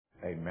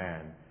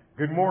Amen.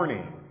 Good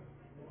morning.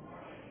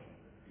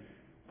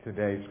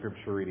 Today's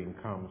scripture reading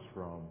comes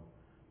from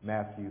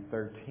Matthew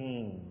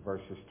 13,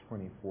 verses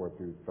 24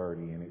 through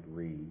 30, and it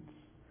reads,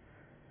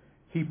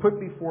 He put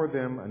before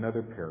them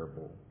another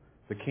parable.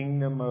 The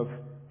kingdom of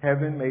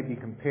heaven may be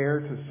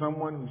compared to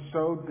someone who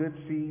sowed good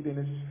seed in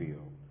his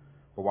field.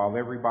 But while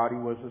everybody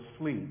was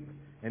asleep,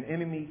 an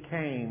enemy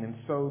came and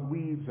sowed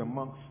weeds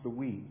amongst the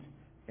wheat,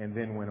 and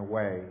then went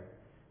away.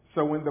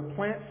 So when the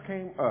plants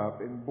came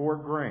up and bore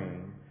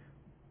grain,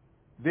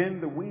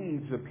 then the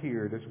weeds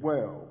appeared as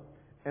well.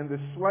 And the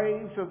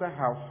slaves of the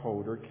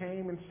householder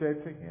came and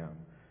said to him,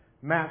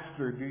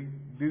 Master,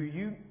 did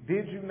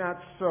you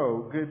not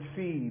sow good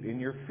seed in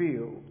your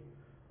field?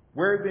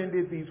 Where then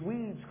did these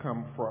weeds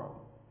come from?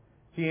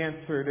 He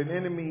answered, An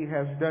enemy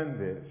has done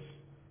this.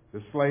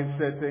 The slave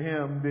said to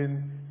him,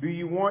 Then do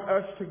you want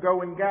us to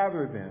go and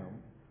gather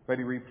them? But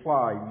he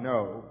replied,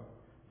 No,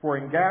 for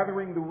in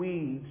gathering the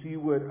weeds you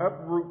would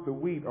uproot the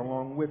wheat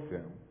along with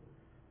them.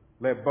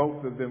 Let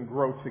both of them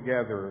grow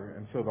together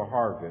until the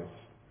harvest.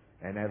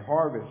 And at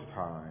harvest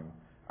time,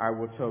 I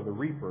will tell the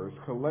reapers,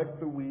 collect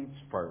the weeds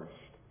first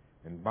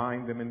and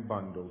bind them in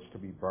bundles to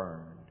be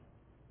burned.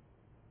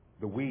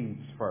 The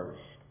weeds first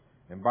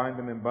and bind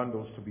them in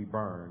bundles to be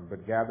burned,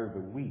 but gather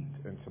the wheat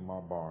into my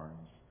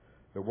barns.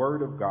 The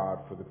word of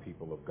God for the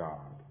people of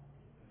God.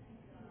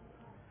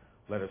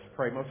 Let us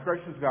pray. Most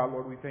gracious God,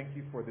 Lord, we thank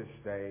you for this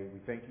day. We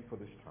thank you for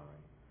this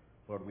time.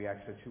 Lord, we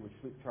ask that you would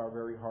speak to our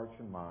very hearts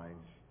and minds,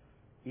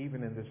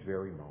 even in this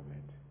very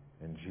moment.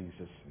 In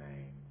Jesus'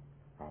 name.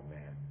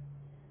 Amen.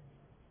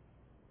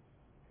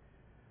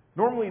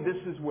 Normally, this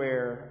is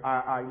where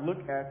I look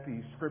at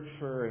the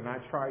scripture and I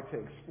try to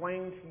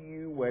explain to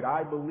you what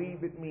I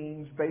believe it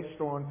means based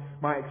on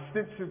my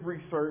extensive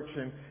research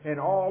and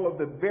all of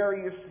the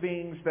various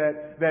things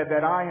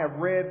that I have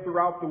read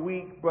throughout the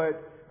week.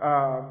 But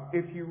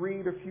if you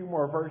read a few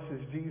more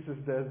verses, Jesus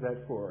does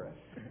that for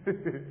us.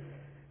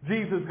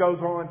 Jesus goes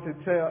on to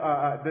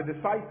tell the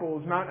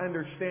disciples, not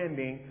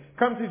understanding,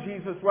 come to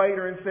Jesus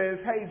later and says,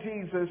 Hey,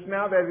 Jesus,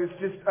 now that it's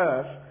just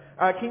us,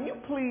 can you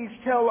please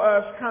tell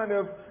us kind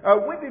of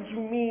what did you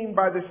mean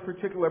by this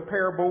particular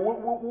parable?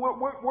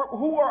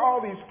 Who are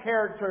all these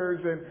characters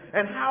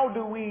and how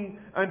do we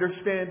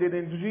understand it?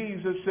 And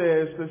Jesus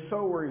says, the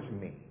sower is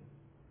me.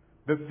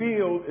 The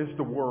field is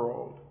the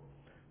world.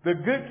 The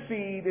good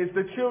seed is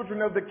the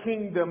children of the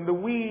kingdom. The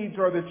weeds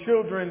are the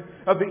children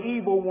of the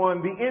evil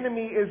one. The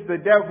enemy is the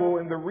devil,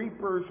 and the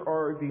reapers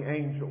are the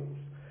angels.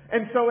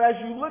 And so as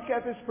you look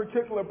at this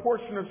particular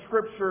portion of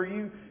Scripture,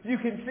 you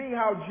can see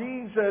how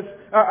Jesus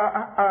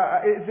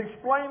is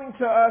explaining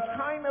to us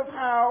kind of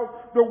how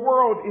the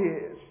world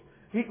is.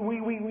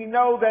 We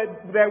know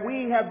that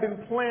we have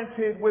been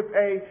planted with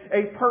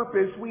a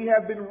purpose. We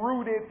have been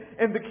rooted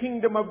in the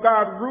kingdom of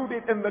God,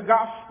 rooted in the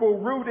gospel,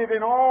 rooted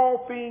in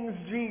all things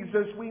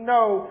Jesus. We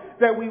know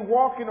that we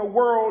walk in a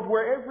world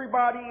where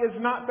everybody is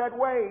not that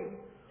way.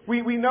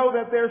 We know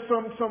that there's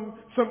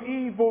some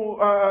evil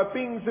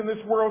things in this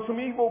world, some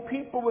evil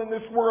people in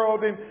this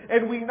world,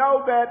 and we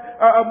know that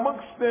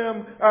amongst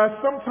them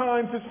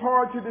sometimes it's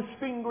hard to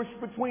distinguish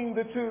between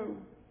the two.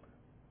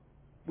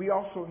 We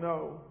also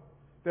know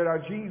that our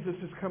Jesus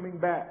is coming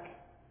back.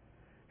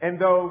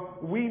 And though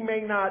we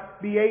may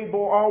not be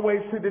able always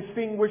to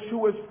distinguish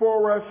who is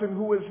for us and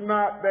who is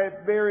not,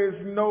 that there is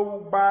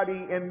nobody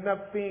and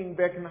nothing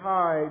that can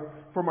hide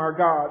from our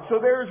God. So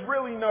there is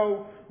really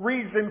no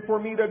reason for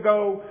me to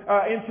go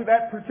into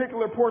that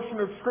particular portion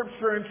of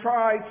Scripture and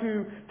try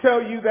to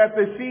tell you that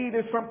the seed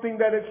is something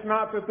that it's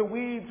not, that the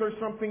weeds are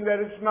something that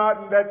it's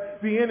not, and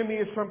that the enemy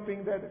is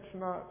something that it's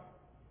not.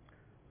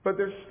 But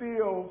there's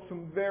still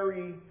some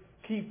very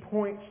key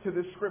points to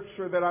this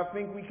scripture that I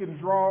think we can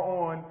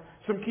draw on,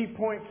 some key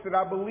points that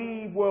I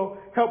believe will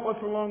help us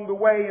along the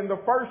way. And the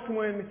first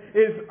one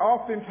is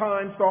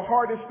oftentimes the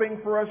hardest thing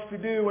for us to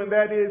do, and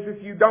that is,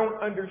 if you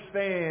don't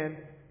understand,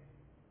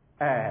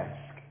 ask.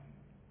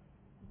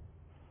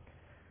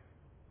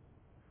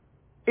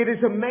 It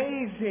is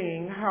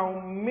amazing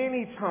how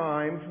many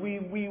times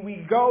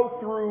we go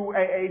through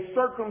a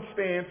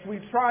circumstance, we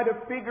try to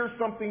figure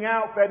something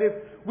out that if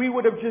we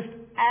would have just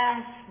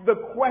asked the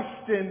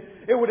question,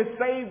 it would have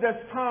saved us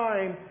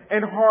time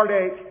and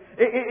heartache.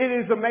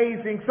 It is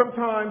amazing.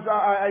 Sometimes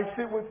I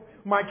sit with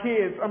my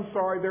kids. I'm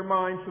sorry, they're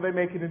mine, so they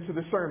make it into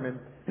the sermon.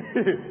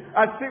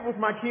 I sit with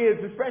my kids,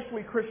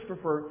 especially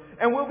Christopher,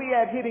 and we'll be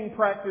at hitting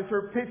practice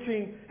or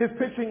his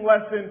pitching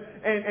lesson,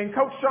 and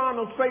Coach Sean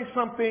will say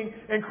something,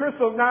 and Chris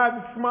will nod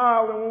and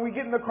smile, and when we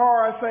get in the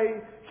car, I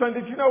say, Son,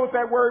 did you know what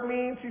that word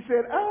means? He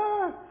said,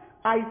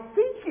 I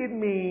think it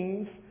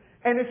means,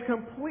 and it's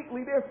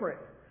completely different.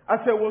 I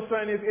said, well,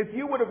 son, if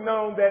you would have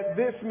known that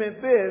this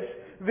meant this,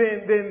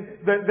 then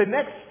the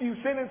next few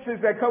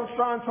sentences that Coach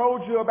Sean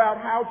told you about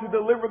how to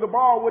deliver the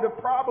ball would have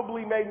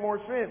probably made more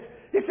sense.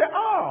 He said,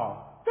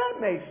 oh,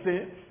 that makes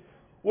sense.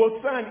 Well,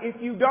 son,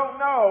 if you don't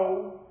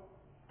know,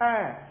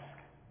 ask.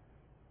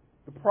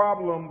 The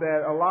problem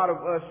that a lot of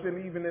us,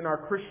 and even in our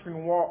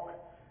Christian walk,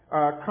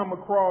 come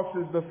across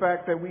is the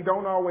fact that we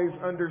don't always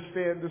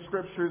understand the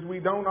scriptures. We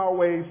don't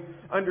always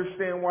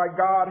understand why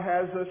God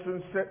has us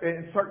in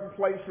certain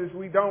places.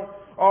 We don't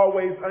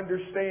always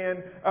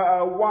understand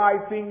why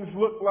things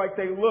look like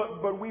they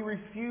look, but we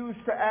refuse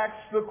to ask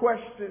the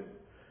question,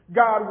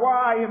 God,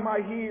 why am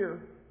I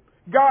here?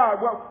 God,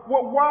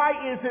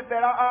 why is it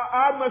that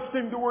I must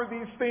endure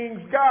these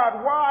things?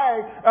 God,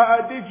 why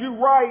did you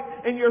write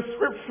in your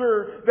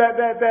scripture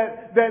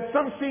that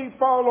some seed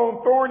fall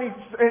on thorny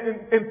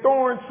and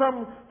thorns,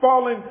 some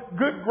fall in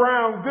good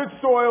ground, good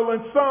soil,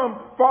 and some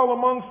fall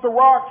amongst the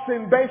rocks,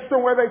 and based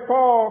on where they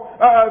fall,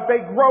 they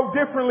grow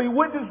differently.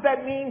 What does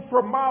that mean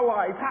for my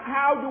life?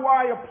 How do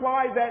I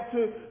apply that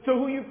to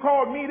who you've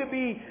called me to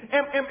be?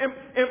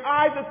 Am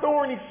I the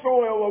thorny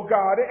soil, oh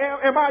God?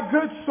 Am I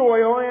good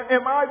soil?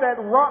 Am I that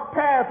rock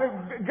path?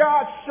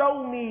 God,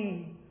 show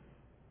me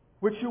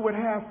what you would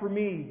have for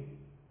me.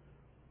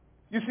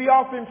 You see,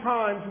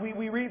 oftentimes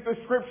we read the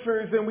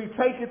scriptures and we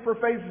take it for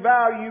face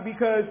value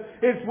because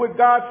it's what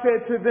God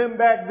said to them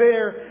back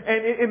there,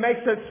 and it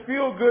makes us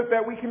feel good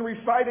that we can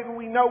recite it and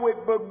we know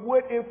it. But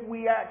what if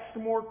we asked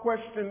more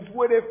questions?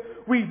 What if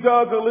we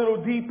dug a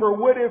little deeper?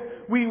 What if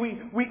we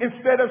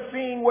instead of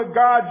seeing what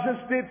God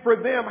just did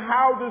for them,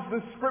 how does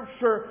the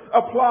scripture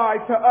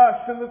apply to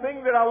us? And the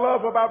thing that I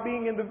love about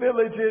being in the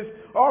village is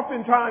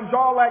oftentimes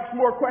I'll ask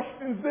more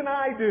questions than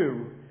I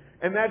do.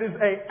 And that is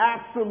an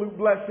absolute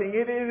blessing.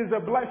 It is a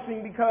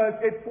blessing because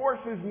it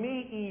forces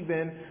me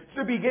even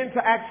to begin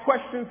to ask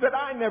questions that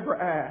I never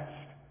asked.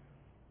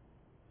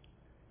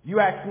 You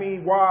ask me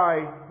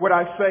why would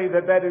I say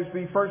that is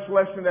the first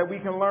lesson that we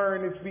can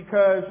learn. It's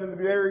because in the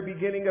very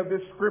beginning of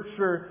this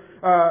scripture,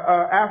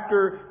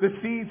 after the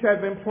seeds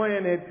have been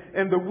planted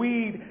and the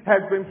weed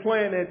has been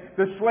planted,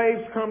 the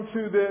slaves come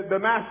to the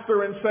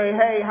master and say,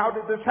 hey, how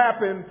did this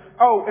happen?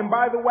 Oh, and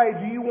by the way,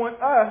 do you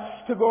want us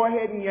to go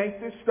ahead and yank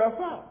this stuff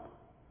up?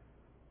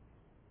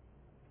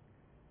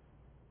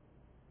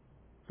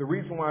 The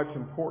reason why it's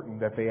important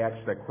that they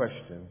ask that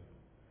question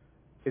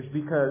is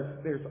because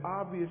there's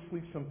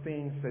obviously some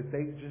things that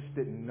they just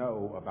didn't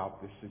know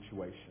about this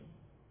situation.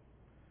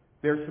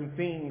 There's some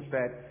things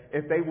that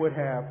if they would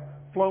have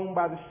flown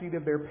by the seat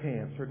of their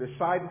pants or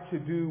decided to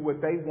do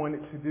what they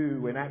wanted to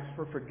do and ask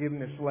for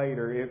forgiveness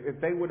later, if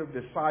they would have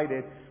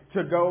decided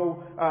to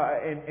go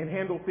and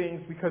handle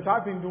things because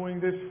I've been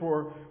doing this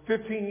for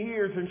 15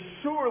 years and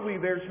surely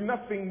there's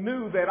nothing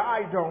new that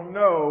I don't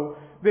know,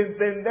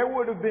 then there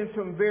would have been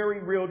some very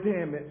real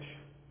damage.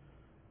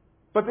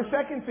 But the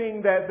second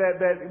thing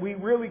that we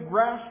really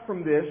grasp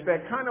from this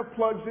that kind of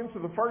plugs into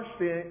the first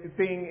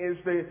thing is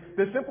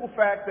the simple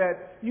fact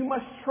that you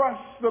must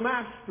trust the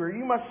Master.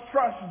 You must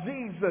trust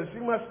Jesus.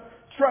 You must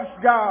trust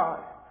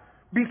God.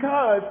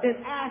 Because in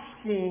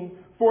asking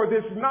for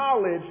this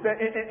knowledge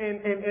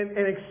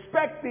and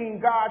expecting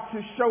God to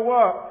show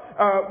up,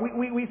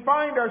 we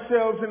find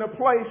ourselves in a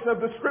place of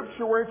the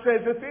scripture where it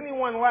says, if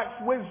anyone lacks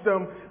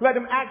wisdom, let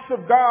him ask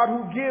of God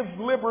who gives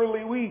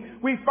liberally.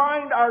 We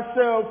find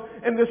ourselves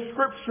in the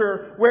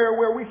scripture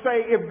where we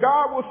say, if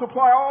God will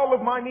supply all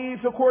of my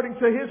needs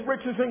according to his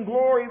riches and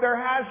glory, there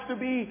has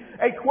to be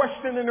a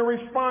question and a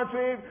response.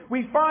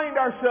 We find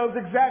ourselves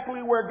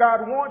exactly where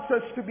God wants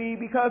us to be,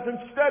 because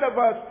instead of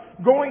us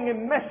going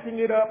and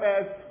messing it up,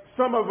 as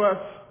some of us,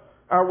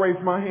 I'll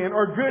raise my hand,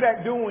 are good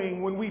at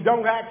doing when we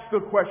don't ask the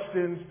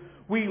questions,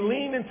 we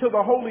lean into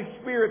the Holy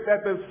Spirit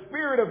that the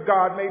Spirit of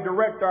God may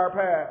direct our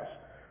paths.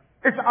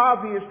 It's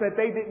obvious that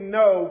they didn't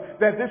know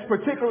that this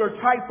particular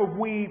type of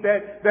weed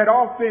that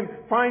often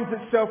finds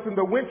itself in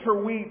the winter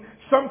wheat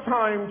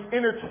sometimes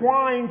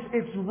intertwines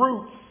its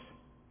roots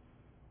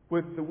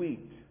with the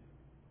wheat.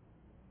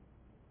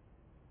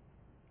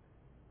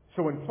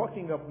 So in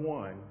plucking up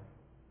one,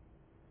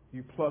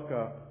 you pluck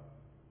up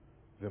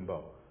them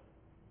both.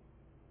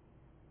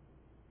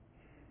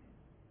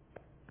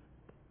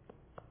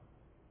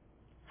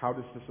 How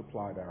does this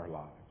apply to our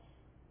lives?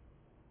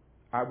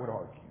 I would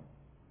argue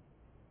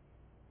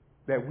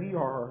that we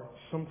are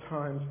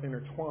sometimes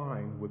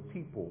intertwined with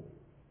people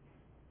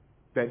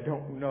that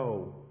don't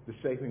know the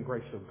saving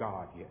grace of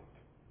God yet.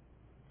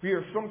 We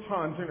are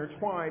sometimes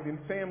intertwined in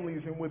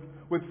families and with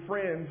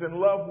friends and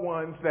loved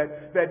ones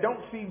that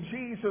don't see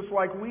Jesus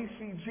like we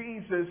see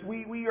Jesus.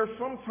 We are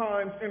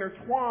sometimes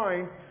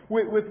intertwined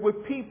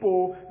with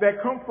people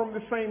that come from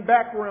the same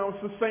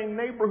backgrounds, the same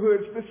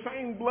neighborhoods, the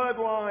same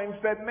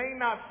bloodlines, that may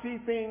not see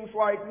things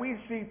like we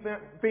see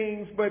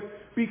things, but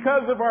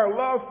because of our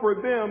love for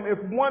them, if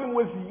one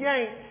was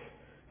yanked,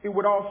 it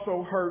would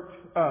also hurt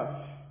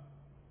us.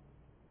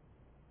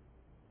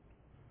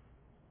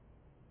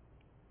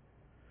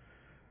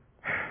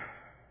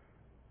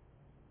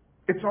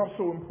 It's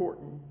also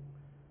important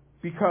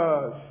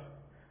because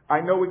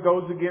I know it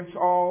goes against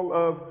all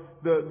of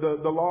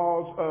the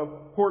laws of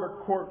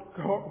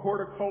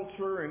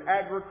horticulture and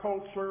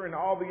agriculture and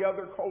all the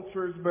other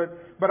cultures,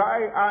 but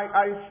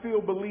I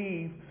still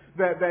believe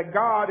that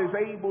God is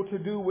able to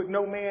do what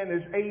no man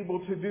is able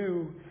to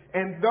do.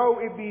 And though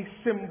it be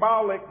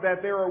symbolic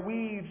that there are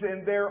weeds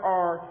and there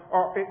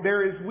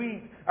is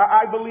wheat,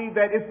 I believe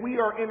that if we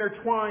are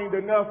intertwined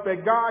enough,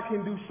 that God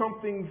can do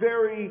something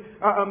very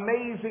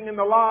amazing in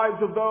the lives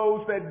of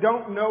those that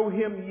don't know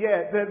Him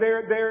yet. That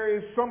there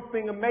is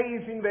something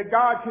amazing that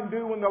God can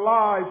do in the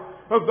lives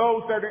of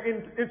those that are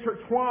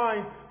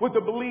intertwined with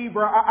the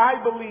believer. I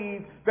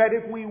believe that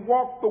if we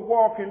walk the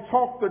walk and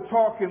talk the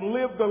talk and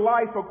live the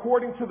life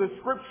according to the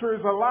Scriptures,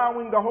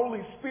 allowing the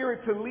Holy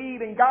Spirit to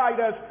lead and guide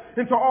us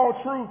into all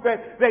truth,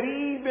 that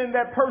even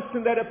that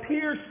person that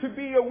appears to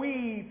be a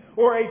weed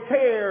or a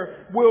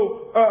tare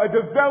will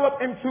develop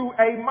into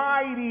a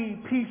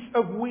mighty piece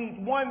of wheat,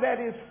 one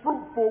that is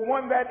fruitful,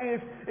 one that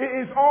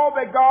is all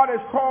that God has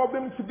called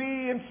them to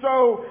be. And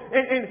so,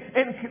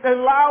 and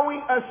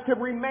allowing us to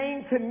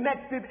remain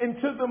connected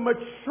into the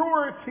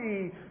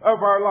maturity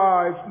of our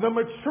lives, the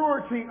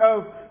maturity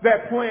of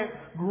that plant,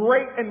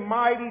 great and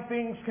mighty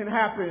things can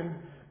happen.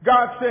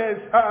 God says,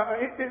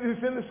 it is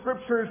in the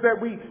Scriptures that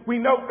we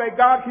note that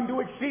God can do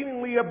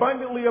exceedingly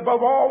abundantly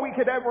above all we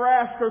could ever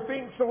ask or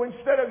think. So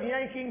instead of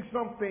yanking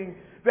something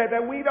that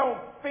we don't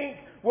think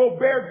will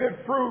bear good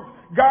fruit,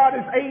 God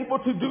is able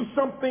to do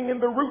something in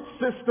the root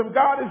system.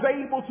 God is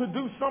able to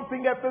do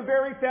something at the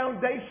very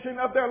foundation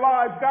of their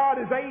lives. God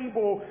is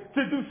able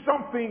to do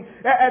something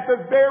at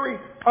the very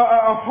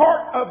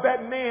heart of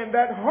that man,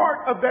 that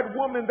heart of that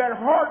woman, that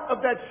heart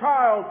of that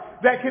child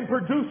that can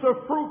produce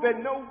a fruit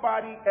that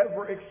nobody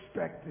ever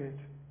expected.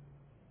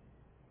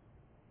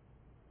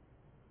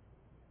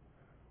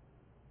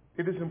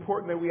 It is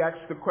important that we ask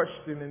the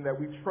question and that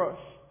we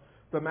trust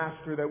the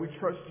Master, that we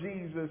trust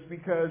Jesus,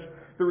 because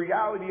the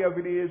reality of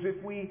it is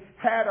if we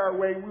had our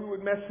way, we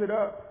would mess it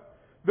up.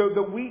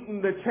 The wheat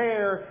and the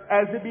tare,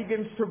 as it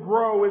begins to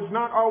grow, is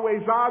not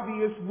always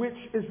obvious which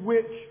is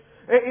which.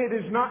 It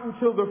is not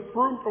until the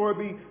fruit or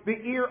the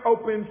ear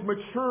opens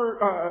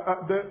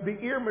the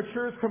ear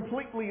matures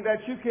completely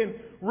that you can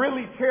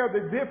really tell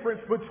the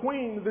difference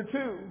between the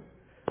two.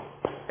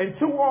 And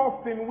too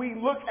often we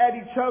look at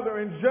each other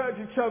and judge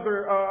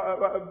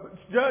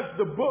judge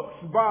the books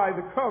by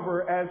the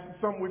cover, as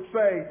some would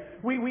say.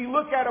 We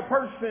look at a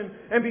person,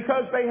 and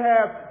because they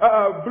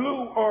have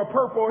blue or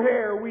purple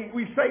hair,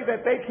 we say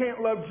that they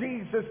can't love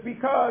Jesus.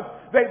 Because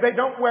they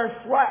don't wear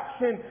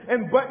slacks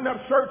and button-up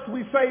shirts,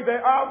 we say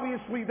that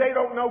obviously they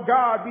don't know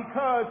God.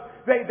 Because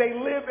they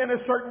live in a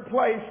certain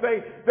place,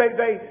 they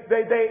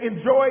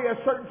enjoy a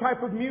certain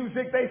type of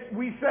music,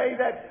 we say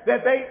that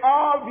they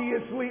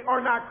obviously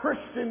are not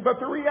Christian.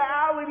 But the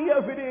reality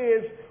of it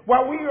is,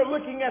 while we are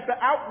looking at the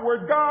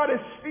outward, God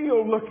is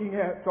still looking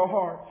at the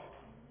heart.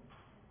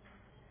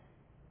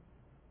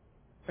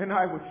 And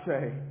I would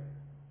say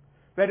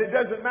that it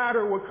doesn't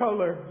matter what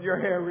color your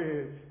hair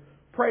is.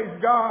 Praise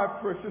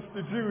God for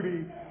Sister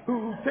Judy,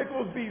 who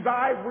tickles these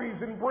ivories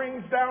and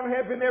brings down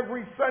heaven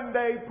every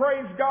Sunday.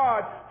 Praise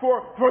God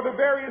for the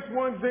various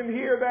ones in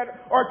here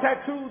that are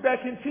tattooed,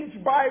 that can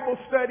teach Bible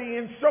study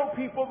and show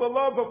people the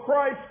love of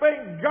Christ.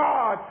 Thank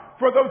God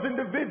for those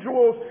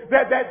individuals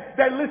that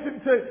listen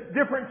to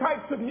different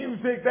types of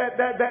music, that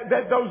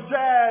those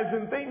jazz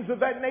and things of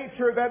that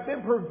nature, that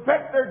then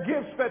perfect their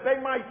gifts that they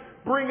might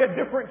bring a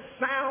different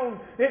sound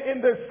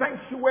in the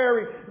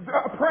sanctuary.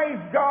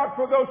 Praise God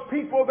for those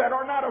people that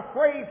are not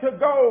afraid to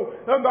go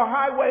on the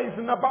highways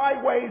and the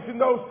byways and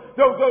those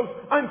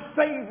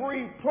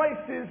unsavory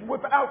places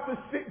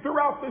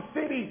throughout the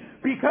city,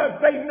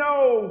 because they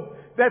know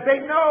that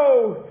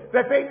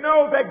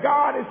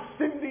God is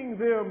sending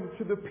them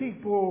to the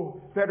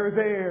people that are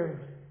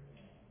there.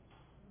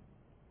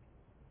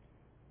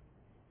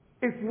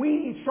 If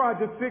we tried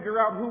to figure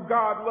out who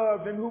God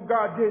loved and who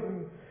God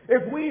didn't,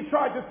 if we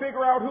tried to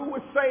figure out who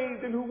was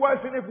saved and who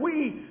wasn't, if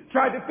we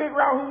tried to figure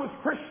out who was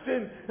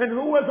Christian and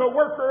who was a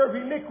worker of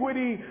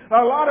iniquity,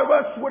 a lot of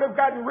us would have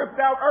gotten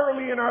ripped out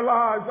early in our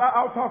lives.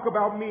 I'll talk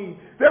about me.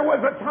 There was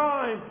a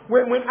time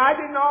when I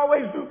didn't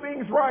always do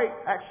things right.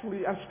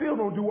 Actually, I still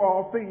don't do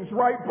all things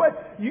right,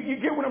 but you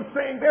get what I'm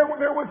saying. There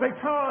was a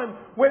time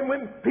when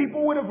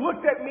people would have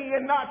looked at me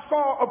and not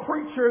saw a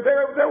preacher.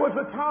 There was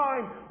a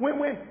time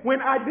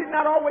when I did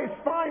not always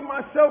find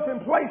myself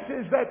in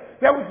places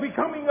that was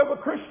becoming of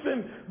a Christian.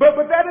 But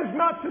that is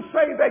not to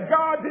say that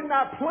God did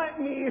not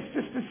plant me. It's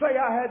just to say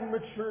I hadn't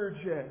matured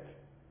yet.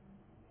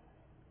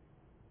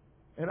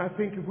 And I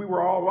think if we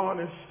were all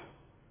honest,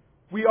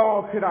 we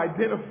all could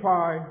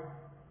identify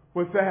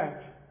with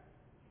that.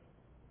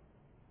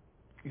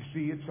 You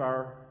see, it's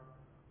our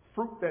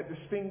fruit that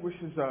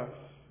distinguishes us.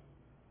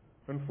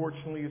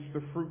 Unfortunately, it's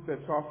the fruit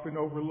that's often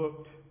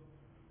overlooked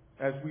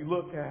as we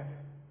look at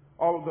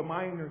all of the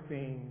minor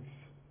things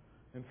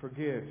and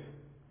forget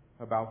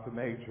about the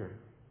major.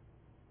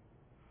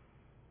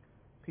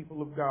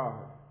 People of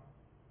God,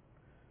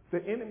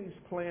 the enemy's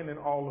plan in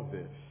all of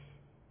this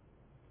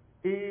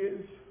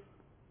is,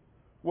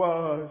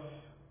 was,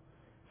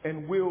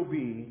 and will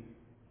be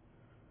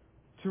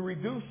to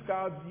reduce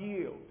God's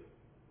yield,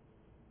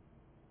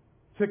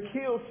 to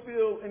kill,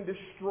 steal, and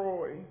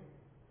destroy,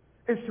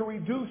 is to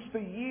reduce the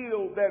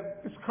yield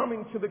that is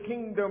coming to the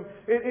kingdom.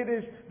 It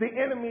is the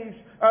enemy's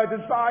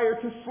desire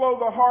to slow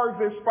the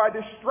harvest by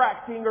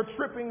distracting or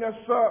tripping us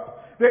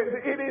up.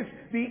 It is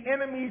the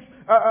enemy's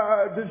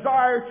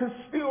desire to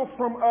steal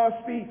from us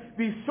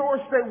the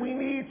source that we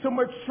need to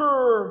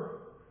mature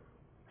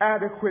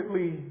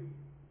adequately.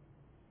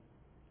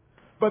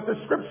 But the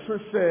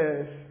scripture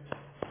says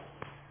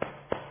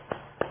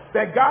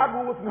that God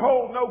will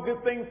withhold no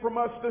good thing from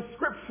us. The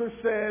scripture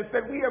says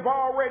that we have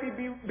already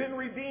been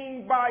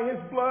redeemed by his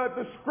blood.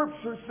 The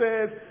scripture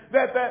says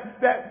that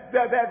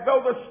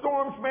though the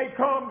storms may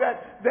come,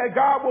 that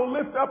God will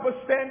lift up a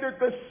standard.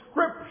 The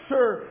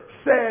scripture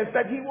says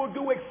that he will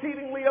do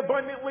exceedingly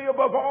abundantly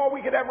above all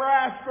we could ever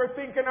ask or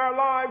think in our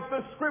lives.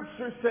 The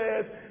scripture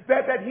says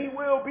that he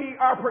will be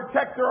our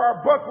protector,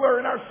 our buckler,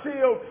 and our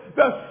shield.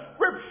 The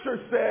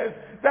scripture says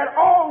that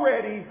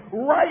already,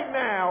 right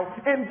now,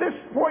 in this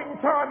point in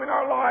time in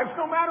our lives,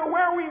 no matter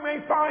where we may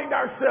find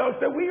ourselves,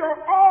 that we are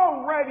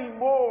already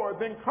more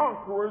than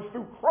conquerors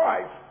through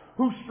Christ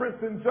who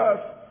strengthens us.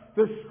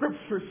 The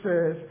scripture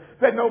says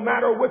that no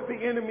matter what the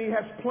enemy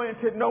has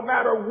planted, no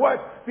matter what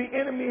the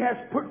enemy has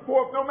put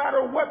forth, no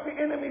matter what the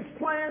enemy's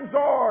plans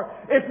are,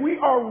 if we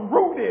are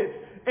rooted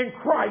in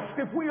Christ,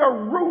 if we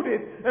are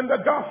rooted in the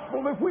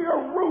gospel, if we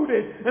are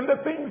rooted in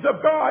the things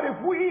of God,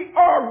 if we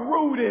are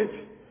rooted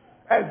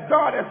as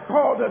God has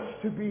called us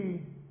to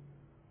be,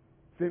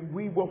 then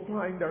we will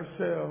find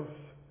ourselves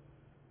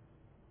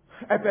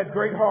at that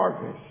great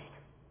harvest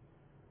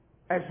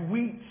as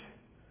wheat,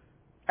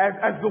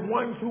 as the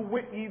ones who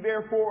went ye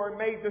therefore and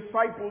made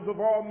disciples of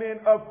all men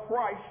of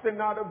Christ and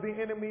not of the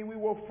enemy. We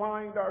will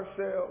find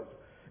ourselves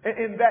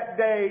in that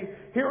day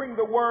hearing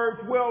the words,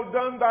 "Well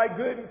done, thy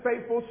good and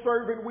faithful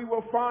servant." We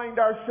will find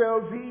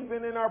ourselves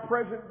even in our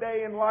present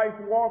day in life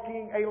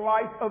walking a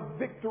life of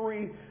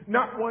victory,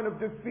 not one of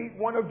defeat,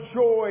 one of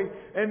joy,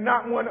 and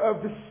not one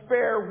of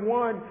despair,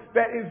 one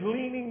that is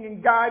leaning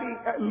and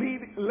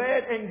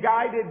led and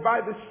guided by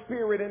the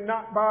Spirit and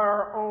not by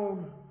our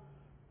own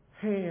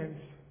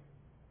hands.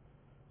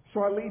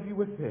 So I leave you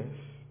with this.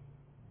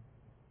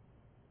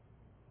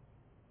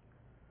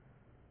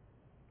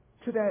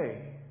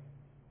 Today,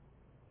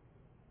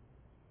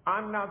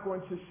 I'm not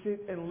going to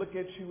sit and look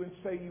at you and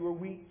say you are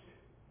weak.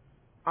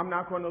 I'm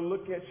not going to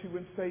look at you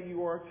and say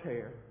you are a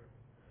tare.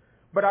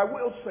 But I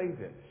will say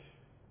this.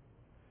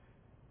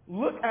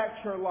 Look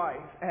at your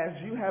life as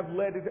you have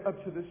led it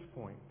up to this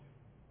point.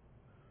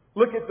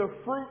 Look at the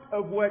fruit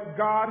of what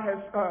God has,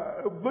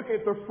 look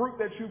at the fruit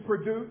that you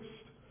produced.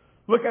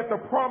 Look at the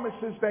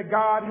promises that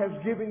God has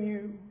given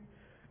you.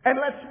 And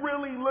let's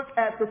really look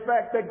at the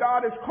fact that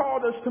God has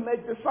called us to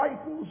make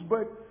disciples.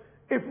 But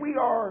if we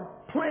are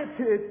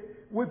planted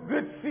with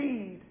good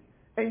seed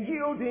and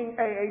yielding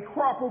a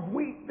crop of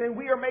wheat, then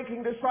we are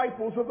making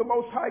disciples of the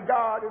Most High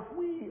God. If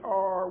we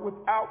are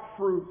without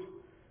fruit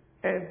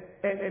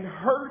and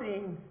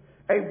hurting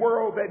a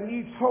world that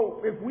needs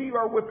hope, if we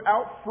are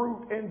without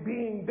fruit and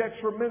being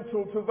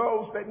detrimental to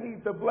those that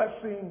need the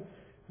blessing,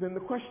 then the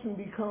question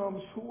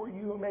becomes, who are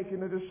you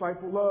making a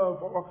disciple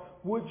of? Or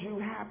would you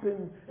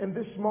happen in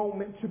this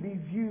moment to be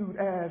viewed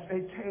as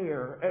a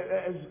tare,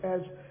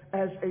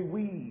 as a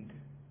weed?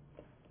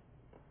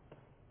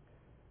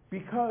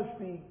 Because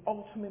the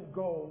ultimate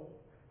goal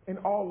in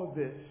all of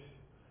this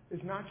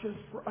is not just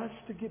for us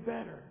to get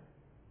better.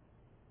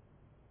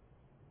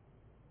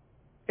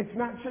 It's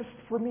not just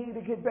for me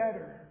to get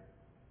better.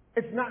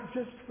 It's not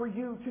just for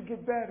you to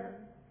get better.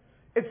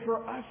 It's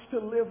for us to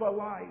live a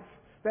life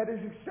that is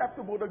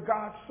acceptable to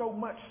God, so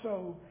much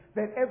so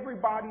that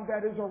everybody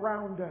that is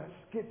around us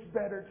gets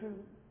better too.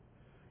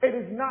 It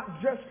is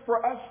not just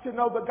for us to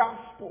know the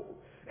gospel.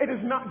 It is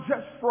not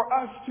just for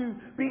us to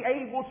be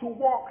able to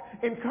walk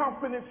in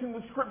confidence in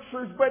the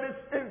scriptures, but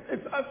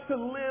it's us to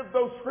live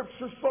those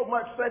scriptures so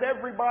much that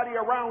everybody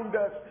around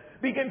us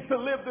begins to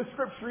live the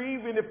scripture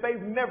even if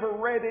they've never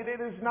read it.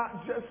 It is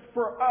not just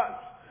for us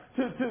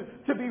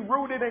to be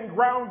rooted and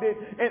grounded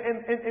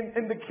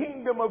in the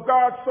kingdom of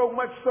God, so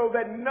much so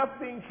that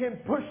nothing can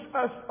push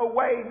us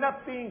away,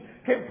 nothing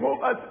can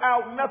pull us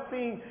out,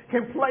 nothing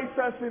can place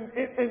us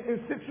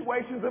in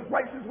situations and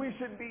places we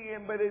should be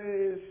in, but it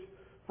is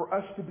for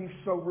us to be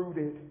so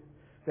rooted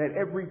that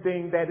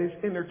everything that is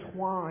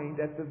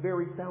intertwined at the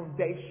very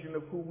foundation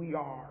of who we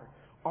are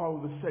all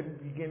of a sudden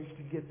begins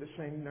to get the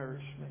same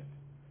nourishment.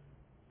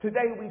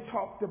 Today we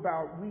talked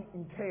about wheat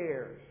and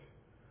tares.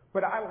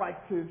 But I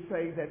like to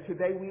say that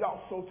today we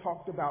also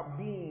talked about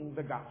being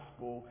the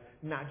gospel,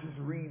 not just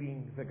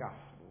reading the gospel.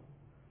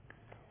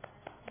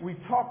 We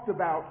talked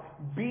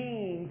about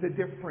being the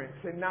difference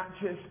and not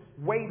just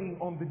waiting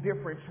on the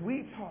difference.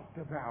 We talked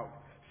about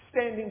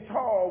standing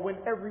tall when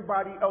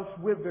everybody else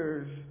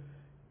withers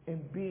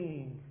and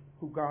being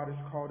who God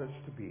has called us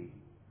to be.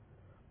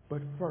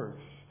 But first,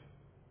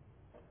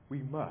 we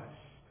must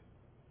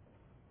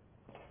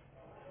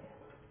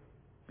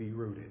be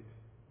rooted.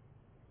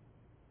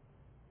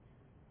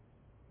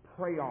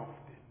 Pray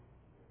often.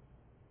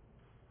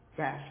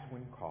 Fast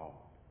when called.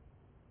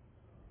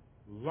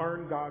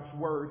 Learn God's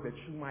word that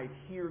you might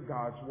hear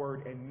God's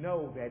word and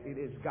know that it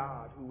is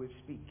God who is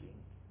speaking.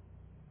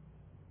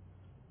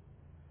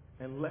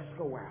 And let's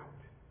go out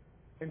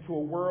into a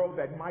world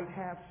that might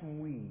have some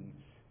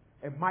weeds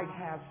and might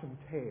have some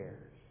tares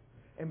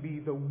and be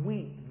the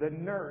wheat, the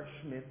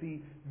nourishment, the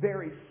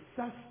very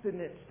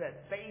sustenance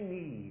that they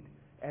need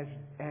as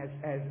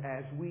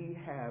we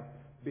have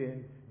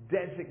been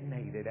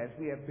designated, as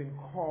we have been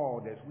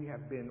called, as we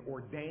have been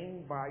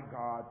ordained by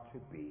God to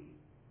be.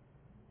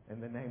 In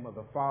the name of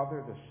the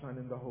Father, the Son,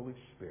 and the Holy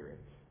Spirit.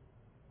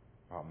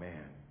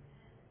 Amen.